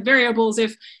outside variables.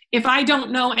 If I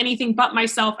don't know anything but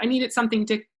myself, I need something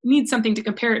to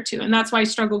compare it to. And that's why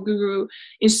Struggle Guru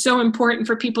is so important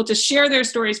for people to share their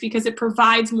stories, because it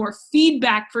provides more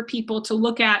feedback for people to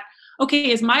look at, okay,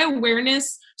 is my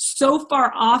awareness so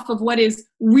far off of what is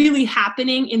really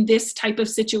happening in this type of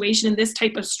situation, in this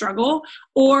type of struggle?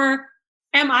 Or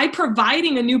am I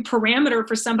providing a new parameter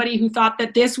for somebody who thought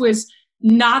that this was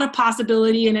not a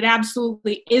possibility, and it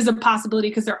absolutely is a possibility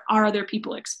because there are other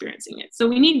people experiencing it? So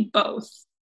we need both.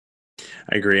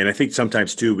 I agree. And I think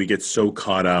sometimes too, we get so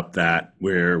caught up that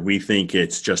where we think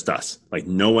it's just us, like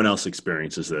no one else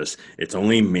experiences this. It's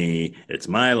only me. It's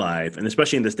my life. And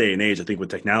especially in this day and age, I think with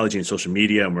technology and social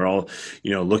media, and we're all,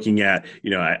 looking at,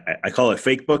 I call it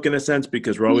fake book in a sense,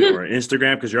 because we're always, or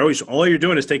Instagram, because you're always, all you're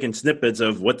doing is taking snippets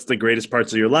of what's the greatest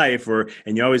parts of your life,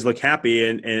 and you always look happy.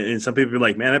 And some people are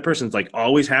like, man, that person's like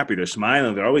always happy. They're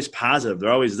smiling. They're always positive.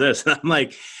 They're always this. And I'm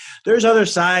like, there's other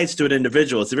sides to an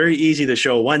individual. It's very easy to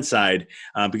show one side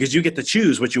because you get to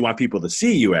choose what you want people to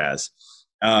see you as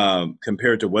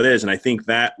compared to what is. And I think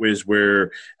that was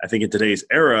where I think in today's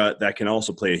era, that can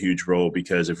also play a huge role,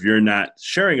 because if you're not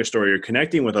sharing a story or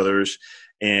connecting with others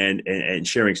and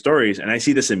sharing stories. And I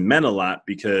see this in men a lot,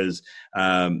 because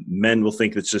men will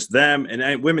think it's just them,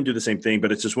 and women do the same thing,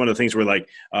 but it's just one of the things where like,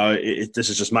 this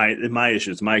is just my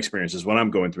issue. It's my experience. It's what I'm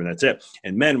going through, and that's it.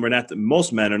 And men,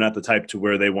 most men are not the type to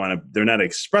where they're not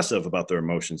expressive about their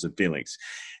emotions and feelings.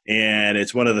 And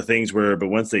it's one of the things where, but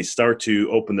once they start to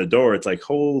open the door, it's like,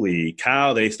 holy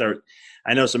cow,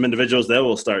 I know some individuals that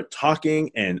will start talking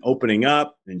and opening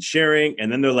up and sharing,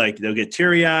 and then they'll get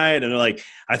teary-eyed, and they're like,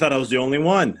 I thought I was the only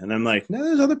one. And I'm like, no,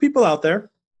 there's other people out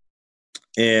there.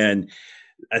 And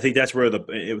I think that's where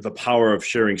the power of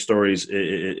sharing stories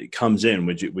it comes in.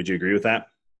 Would you agree with that?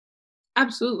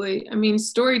 Absolutely. I mean,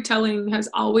 storytelling has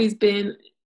always been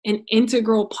an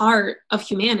integral part of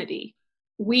humanity.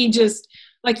 We just,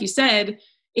 like you said,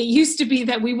 it used to be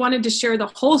that we wanted to share the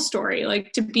whole story,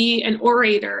 like to be an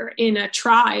orator in a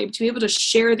tribe, to be able to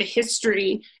share the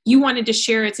history. You wanted to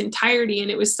share its entirety,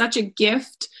 and it was such a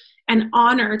gift and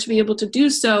honor to be able to do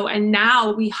so. And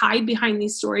now we hide behind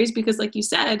these stories because, like you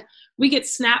said, we get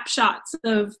snapshots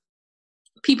of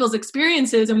people's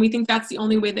experiences, and we think that's the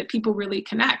only way that people really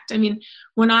connect. I mean,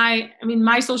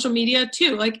 my social media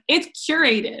too, like it's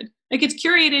curated. Like it's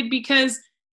curated because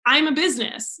I'm a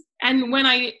business. And when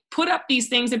I put up these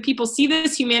things and people see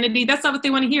this humanity, that's not what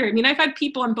they want to hear. I mean, I've had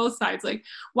people on both sides like,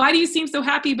 why do you seem so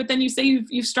happy? But then you say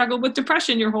you've struggled with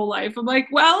depression your whole life. I'm like,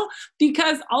 well,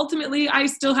 because ultimately I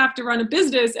still have to run a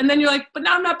business. And then you're like, but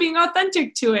now I'm not being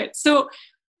authentic to it. So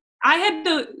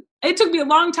it took me a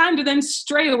long time to then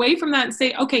stray away from that and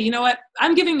say, okay, you know what?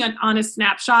 I'm giving an honest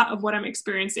snapshot of what I'm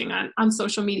experiencing on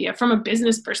social media from a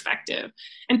business perspective.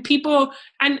 And people,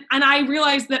 and I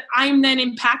realized that I'm then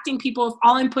impacting people if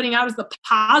all I'm putting out is the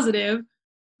positive.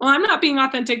 Well, I'm not being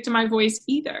authentic to my voice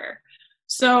either.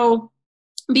 So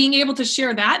being able to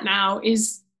share that now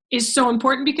is so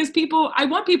important, because I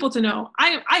want people to know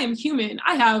I am human.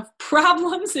 I have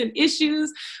problems and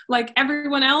issues like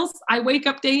everyone else. I wake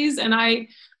up days and I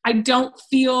don't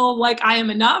feel like I am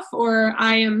enough, or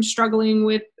I am struggling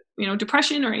with,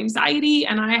 depression or anxiety,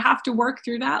 and I have to work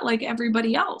through that like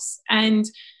everybody else. And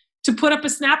to put up a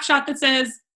snapshot that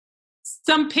says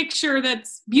some picture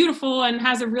that's beautiful and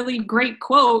has a really great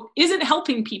quote isn't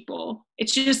helping people.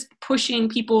 It's just pushing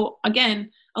people, again,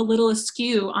 a little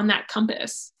askew on that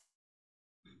compass.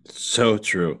 So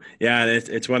true. Yeah. And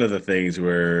it's one of the things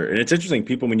where, and it's interesting,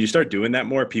 people, when you start doing that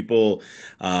more, people,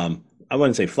 I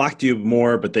wouldn't say flock to you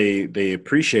more, but they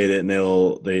appreciate it, and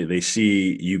they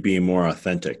see you being more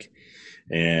authentic.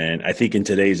 And I think in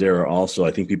today's era also,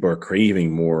 I think people are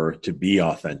craving more to be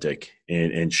authentic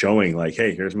and showing like,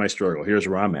 hey, here's my struggle. Here's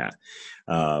where I'm at.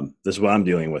 This is what I'm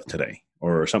dealing with today,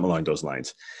 or something along those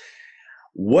lines.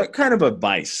 What kind of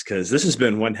advice, because this has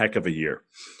been one heck of a year,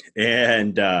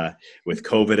 and with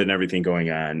COVID and everything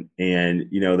going on, and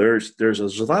there's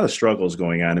a lot of struggles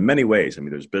going on in many ways. I mean,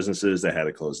 there's businesses that had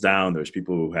to close down. There's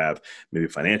people who have maybe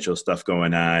financial stuff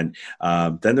going on.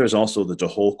 Then there's also the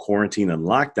whole quarantine and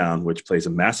lockdown, which plays a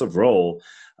massive role,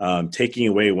 taking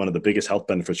away one of the biggest health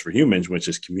benefits for humans, which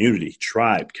is community,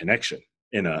 tribe, connection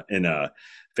in a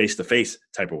face-to-face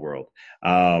type of world.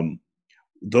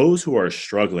 Those who are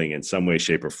struggling in some way,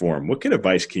 shape, or form, what kind of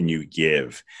advice can you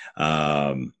give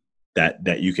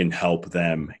that you can help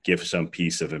them, give some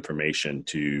piece of information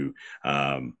to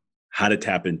how to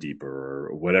tap in deeper,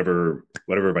 or whatever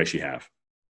advice you have?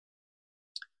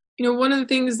 One of the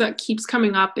things that keeps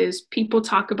coming up is people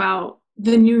talk about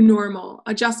the new normal,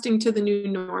 adjusting to the new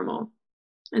normal.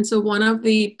 And so one of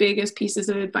the biggest pieces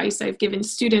of advice I've given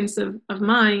students of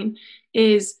mine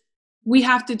is we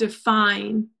have to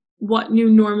define what new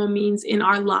normal means in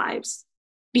our lives,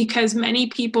 because many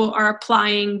people are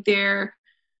applying their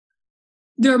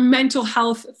mental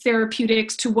health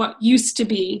therapeutics to what used to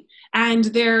be, and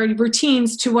their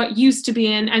routines to what used to be,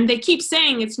 and they keep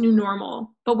saying it's new normal,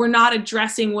 but we're not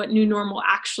addressing what new normal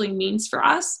actually means for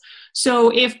us. So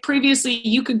if previously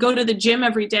you could go to the gym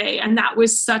every day and that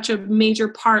was such a major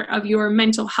part of your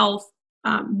mental health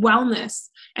wellness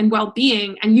and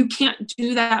well-being, and you can't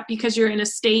do that because you're in a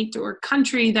state or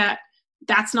country that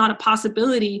that's not a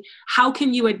possibility, how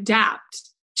can you adapt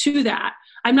to that?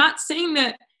 I'm not saying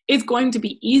that it's going to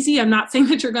be easy. I'm not saying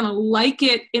that you're going to like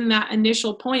it in that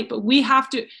initial point, but we have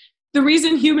to, the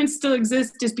reason humans still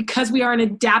exist is because we are an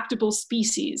adaptable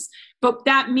species. But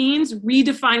that means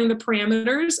redefining the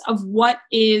parameters of what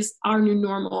is our new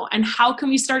normal and how can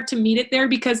we start to meet it there?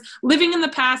 Because living in the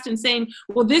past and saying,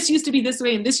 well, this used to be this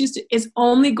way and this used to, is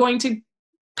only going to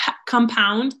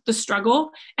compound the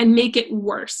struggle and make it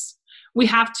worse. We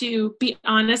have to be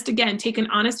honest, again, take an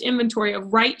honest inventory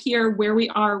of right here where we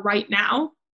are right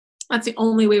now. That's the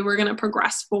only way we're going to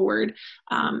progress forward,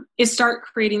 is start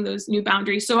creating those new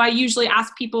boundaries. So I usually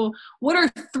ask people, what are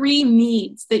 3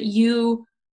 needs that you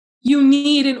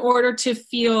need in order to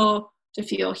feel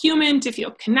human, to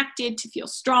feel connected, to feel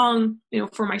strong? You know,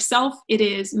 for myself, it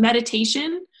is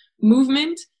meditation,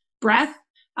 movement, breath.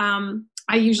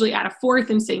 I usually add a 4th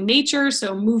and say nature.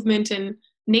 So movement and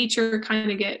nature kind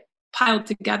of get piled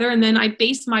together. And then I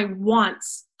base my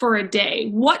wants for a day.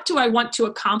 What do I want to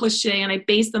accomplish today? And I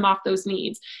base them off those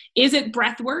needs. Is it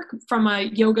breath work from a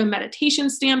yoga meditation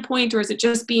standpoint, or is it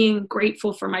just being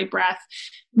grateful for my breath?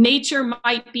 Nature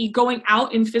might be going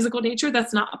out in physical nature.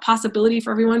 That's not a possibility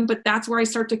for everyone, but that's where I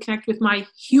start to connect with my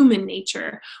human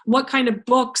nature. What kind of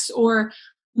books or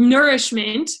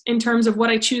nourishment in terms of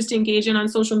what I choose to engage in on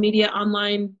social media,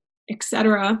 online,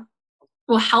 etc.,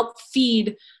 will help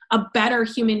feed a better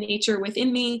human nature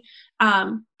within me.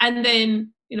 And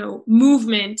then,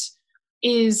 movement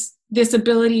is this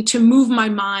ability to move my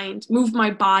mind, move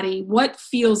my body, what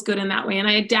feels good in that way. And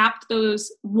I adapt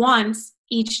those once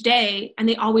each day, and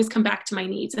they always come back to my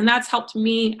needs. And that's helped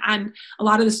me and a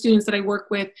lot of the students that I work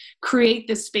with create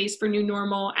this space for new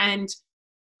normal and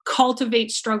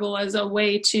cultivate struggle as a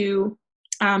way to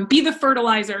be the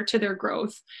fertilizer to their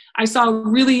growth. I saw a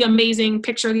really amazing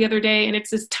picture the other day, and it's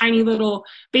this tiny little,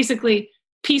 basically,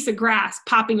 piece of grass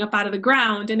popping up out of the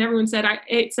ground. And everyone said,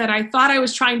 I thought I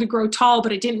was trying to grow tall,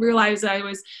 but I didn't realize I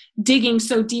was digging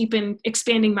so deep and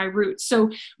expanding my roots. So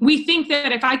we think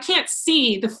that if I can't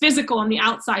see the physical on the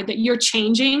outside, that you're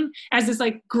changing as this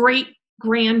like great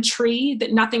grand tree,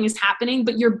 that nothing is happening,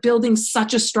 but you're building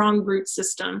such a strong root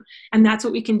system. And that's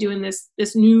what we can do in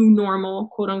this new normal,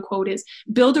 quote unquote, is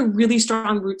build a really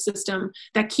strong root system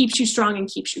that keeps you strong and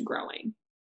keeps you growing.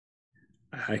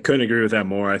 I couldn't agree with that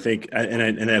more. I think,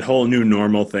 and that whole new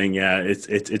normal thing, yeah, it's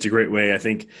a great way. I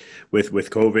think with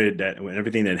COVID, that when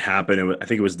everything that happened, I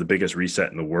think it was the biggest reset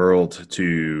in the world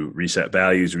to reset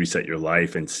values, reset your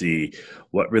life, and see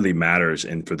what really matters.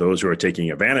 And for those who are taking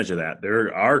advantage of that, they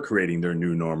are creating their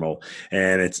new normal,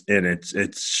 and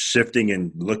it's shifting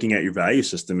and looking at your value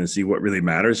system and see what really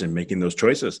matters and making those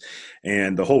choices.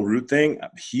 And the whole root thing, I'm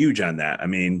huge on that. I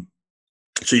mean,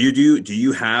 so do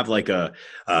you have like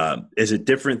is it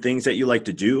different things that you like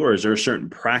to do, or is there a certain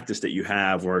practice that you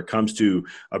have where it comes to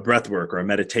a breath work or a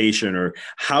meditation, or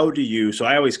how do you, so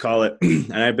I always call it,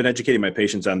 and I've been educating my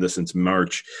patients on this since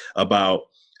March, about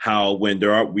how when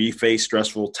we face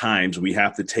stressful times, we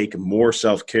have to take more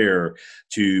self-care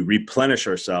to replenish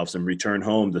ourselves and return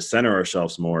home to center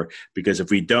ourselves more, because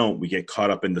if we don't, we get caught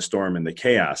up in the storm and the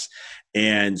chaos.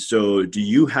 And so do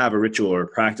you have a ritual or a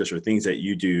practice or things that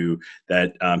you do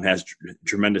that has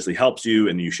tremendously helps you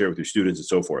and you share with your students and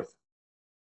so forth?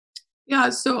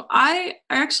 Yeah, so I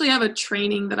actually have a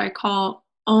training that I call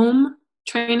OM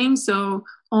training. So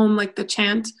OM, like the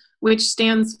chant, which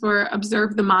stands for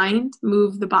observe the mind,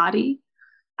 move the body.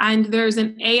 And there's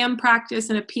an AM practice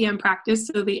and a PM practice.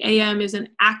 So the AM is an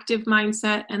active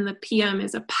mindset and the PM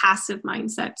is a passive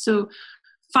mindset. So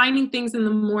finding things in the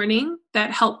morning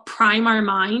that help prime our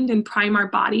mind and prime our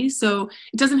body. So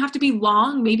it doesn't have to be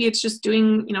long. Maybe it's just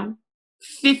doing,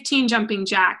 15 jumping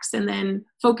jacks and then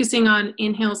focusing on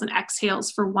inhales and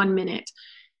exhales for 1 minute.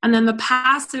 And then the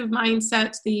passive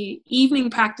mindset, the evening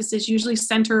practices usually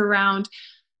center around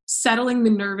settling the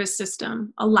nervous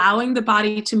system, allowing the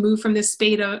body to move from this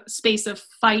space of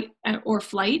fight or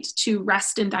flight to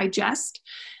rest and digest.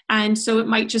 And so it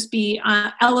might just be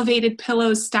elevated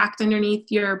pillows stacked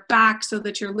underneath your back so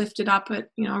that you're lifted up at,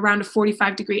 around a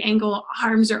 45-degree angle,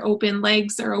 arms are open,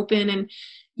 legs are open, and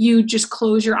you just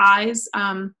close your eyes.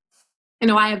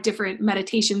 I have different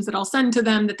meditations that I'll send to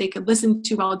them that they could listen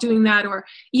to while doing that, or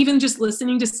even just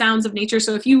listening to sounds of nature.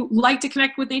 So if you like to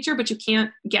connect with nature, but you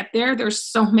can't get there, there's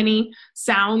so many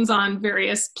sounds on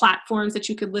various platforms that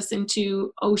you could listen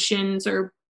to, oceans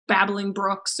or babbling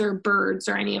brooks or birds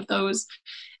or any of those.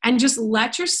 And just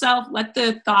let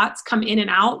the thoughts come in and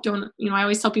out. I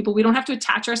always tell people we don't have to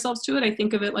attach ourselves to it. I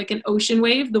think of it like an ocean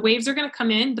wave. The waves are going to come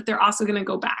in, but they're also going to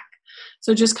go back.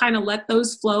 So just kind of let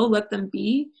those flow, let them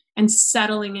be, and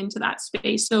settling into that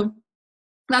space. So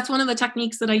that's one of the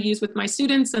techniques that I use with my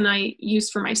students and I use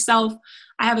for myself.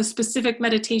 I have a specific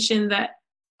meditation that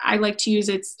I like to use.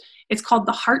 It's called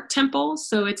the Heart Temple.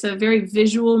 So it's a very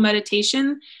visual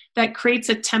meditation that creates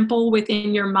a temple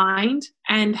within your mind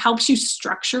and helps you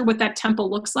structure what that temple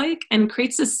looks like and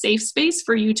creates a safe space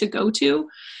for you to go to.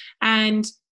 And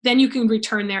then you can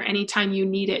return there anytime you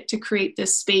need it to create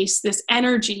this space, this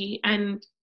energy and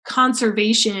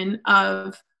conservation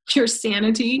of your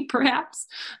sanity, perhaps,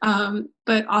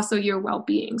 but also your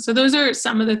well-being. So those are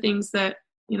some of the things that,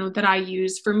 that I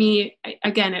use. For me,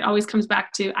 again, it always comes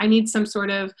back to, I need some sort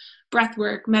of breath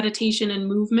work, meditation, and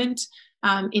movement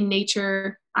in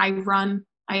nature. I run.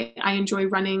 I enjoy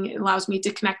running. It allows me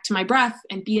to connect to my breath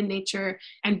and be in nature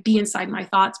and be inside my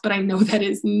thoughts. But I know that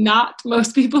is not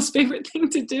most people's favorite thing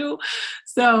to do.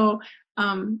 So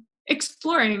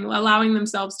exploring, allowing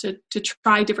themselves to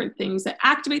try different things that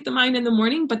activate the mind in the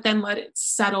morning, but then let it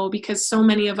settle, because so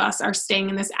many of us are staying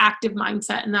in this active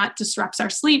mindset, and that disrupts our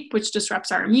sleep, which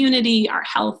disrupts our immunity, our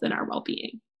health, and our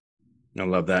well-being. I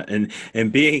love that.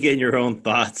 And being in your own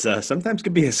thoughts sometimes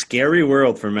can be a scary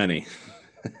world for many.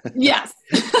 Yes.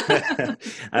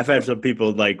 I've had some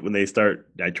people, like, when they start,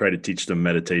 I try to teach them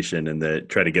meditation and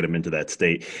try to get them into that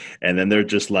state. And then they're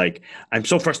just like, I'm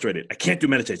so frustrated. I can't do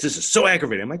meditation. This is so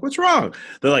aggravating. I'm like, what's wrong?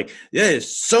 They're like, yeah, it's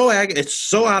so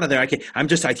out of there.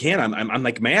 I'm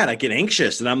like mad. I get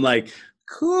anxious. And I'm like,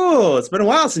 cool. It's been a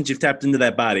while since you've tapped into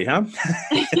that body, huh?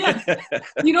 Yeah.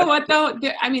 You know what, though?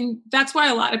 That's why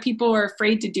a lot of people are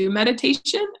afraid to do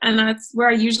meditation. And that's where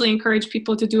I usually encourage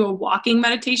people to do a walking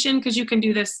meditation, because you can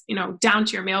do this, down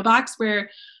to your mailbox, where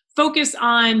focus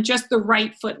on just the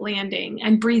right foot landing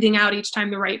and breathing out each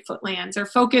time the right foot lands, or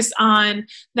focus on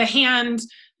the hand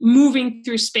moving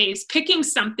through space, picking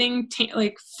something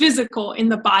like physical in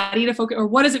the body to focus, or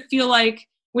what does it feel like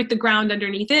with the ground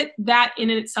underneath it. That in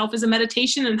itself is a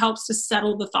meditation and helps to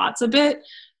settle the thoughts a bit.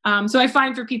 So I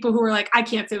find for people who are like, I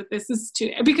can't sit with this is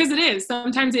too, because it is,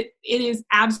 sometimes it is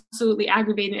absolutely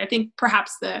aggravating. I think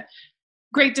perhaps the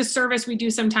great disservice we do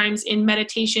sometimes in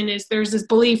meditation is there's this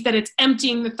belief that it's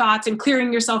emptying the thoughts and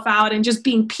clearing yourself out and just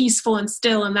being peaceful and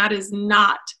still. And that is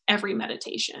not every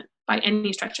meditation by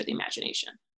any stretch of the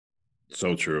imagination.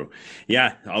 So true.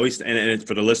 Yeah. Always. And it's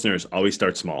for the listeners, always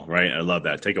start small, right? I love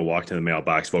that. Take a walk to the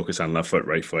mailbox, focus on left foot,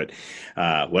 right foot,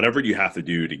 whatever you have to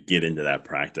do to get into that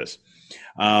practice.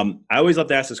 I always love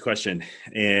to ask this question.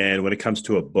 And when it comes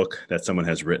to a book that someone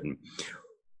has written,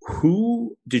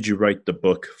 who did you write the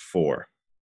book for?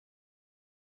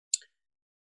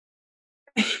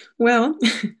 Well,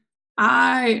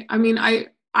 I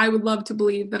would love to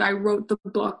believe that I wrote the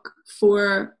book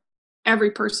for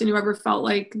every person who ever felt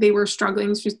like they were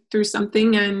struggling through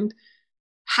something and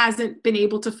hasn't been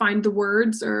able to find the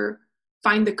words or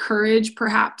find the courage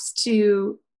perhaps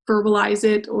to verbalize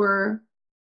it or,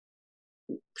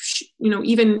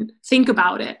 even think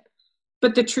about it.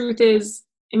 But the truth is,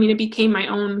 it became my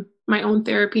own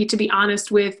therapy, to be honest,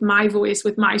 with my voice,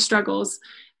 with my struggles.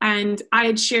 And I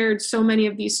had shared so many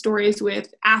of these stories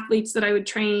with athletes that I would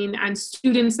train and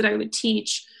students that I would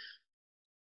teach,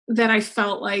 that I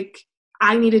felt like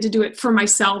I needed to do it for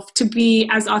myself to be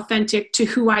as authentic to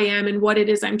who I am and what it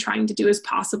is I'm trying to do as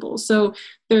possible. So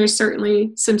there's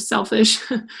certainly some selfish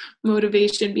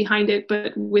motivation behind it,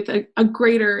 but with a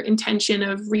greater intention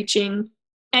of reaching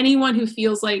anyone who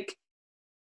feels like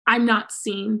I'm not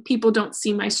seen. People don't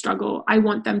see my struggle. I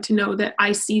want them to know that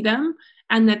I see them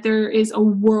and that there is a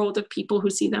world of people who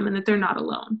see them and that they're not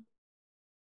alone.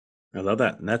 I love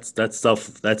that. And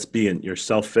that's being, you're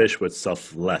selfish with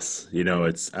selfless.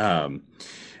 It's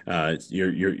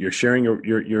you're sharing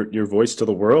your voice to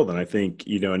the world. And I think,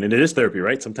 and it is therapy,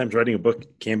 right? Sometimes writing a book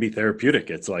can be therapeutic.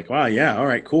 It's like, wow, yeah, all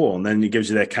right, cool. And then it gives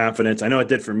you that confidence. I know it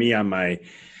did for me on my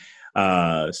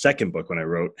second book when I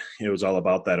wrote. It was all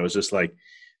about that. It was just like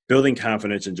building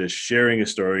confidence and just sharing a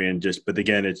story but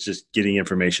again, it's just getting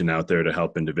information out there to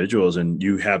help individuals. And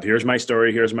here's my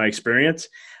story, here's my experience.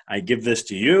 I give this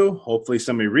to you. Hopefully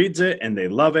somebody reads it and they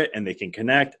love it and they can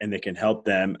connect and they can help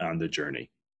them on the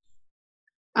journey.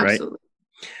 Absolutely.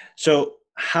 Right? So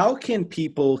how can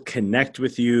people connect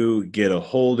with you, get a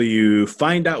hold of you,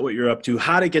 find out what you're up to,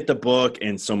 how to get the book,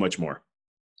 and so much more?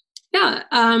 Yeah.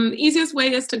 Easiest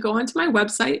way is to go onto my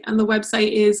website, and the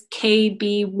website is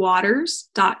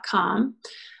kbwaters.com.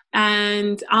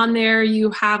 And on there,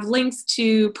 you have links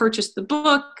to purchase the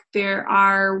book. There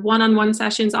are one-on-one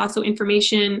sessions, also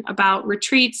information about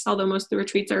retreats, although most of the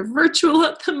retreats are virtual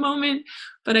at the moment.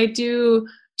 But I do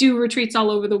retreats all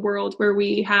over the world where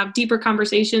we have deeper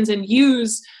conversations and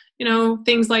use,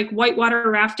 things like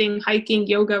whitewater rafting, hiking,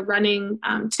 yoga, running,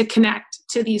 to connect,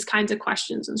 to these kinds of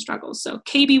questions and struggles. So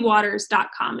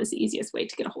kbwaters.com is the easiest way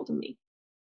to get a hold of me.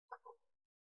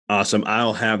 Awesome.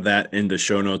 I'll have that in the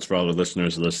show notes for all the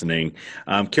listeners listening.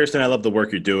 Kirsten, I love the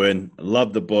work you're doing. I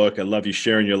love the book. I love you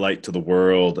sharing your light to the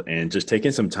world and just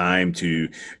taking some time to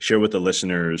share with the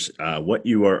listeners what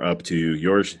you are up to,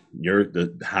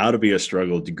 how to be a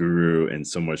struggle guru, and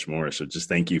so much more. So just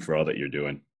thank you for all that you're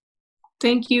doing.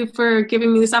 Thank you for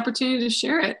giving me this opportunity to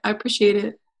share it. I appreciate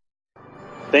it.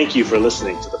 Thank you for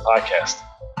listening to the podcast.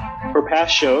 For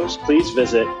past shows, please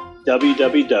visit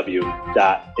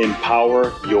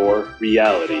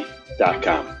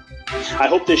www.empoweryourreality.com. I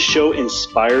hope this show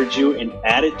inspired you and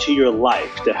added to your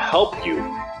life to help you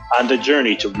on the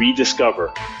journey to rediscover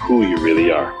who you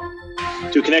really are.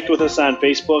 To connect with us on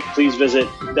Facebook, please visit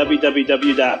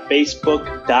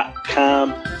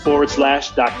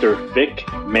www.facebook.com/Dr. Vic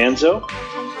Manzo.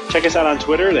 Check us out on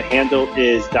Twitter. The handle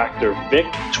is Dr.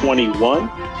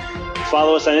 Vic21.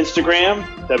 Follow us on Instagram,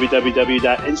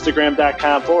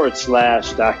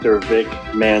 www.instagram.com/Dr. Vic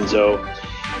Manzo.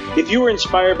 If you were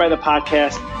inspired by the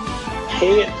podcast,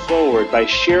 pay it forward by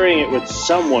sharing it with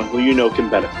someone who you know can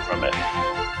benefit from it.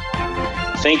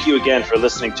 Thank you again for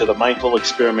listening to the Mindful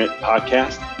Experiment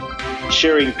podcast,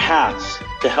 sharing paths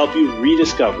to help you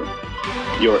rediscover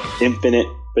your infinite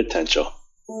potential.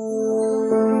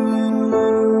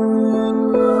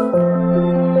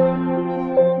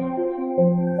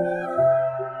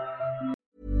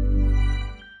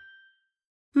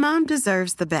 Mom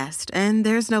deserves the best, and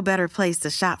there's no better place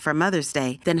to shop for Mother's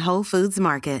Day than Whole Foods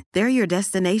Market. They're your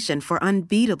destination for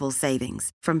unbeatable savings,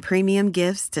 from premium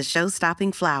gifts to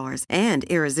show-stopping flowers and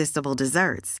irresistible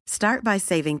desserts. Start by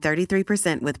saving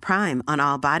 33% with Prime on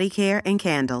all body care and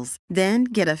candles. Then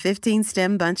get a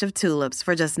 15-stem bunch of tulips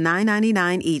for just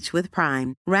 $9.99 each with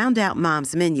Prime. Round out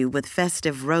Mom's menu with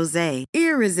festive rosé,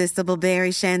 irresistible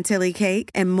berry chantilly cake,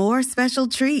 and more special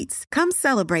treats. Come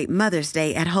celebrate Mother's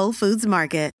Day at Whole Foods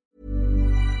Market.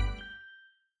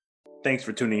 Thanks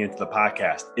for tuning into the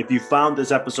podcast. If you found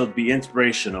this episode to be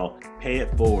inspirational, pay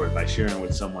it forward by sharing it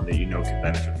with someone that you know can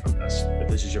benefit from this. If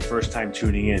this is your first time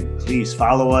tuning in, please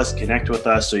follow us, connect with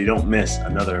us so you don't miss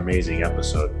another amazing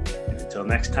episode. And until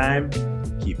next time,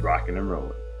 keep rocking and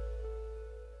rolling.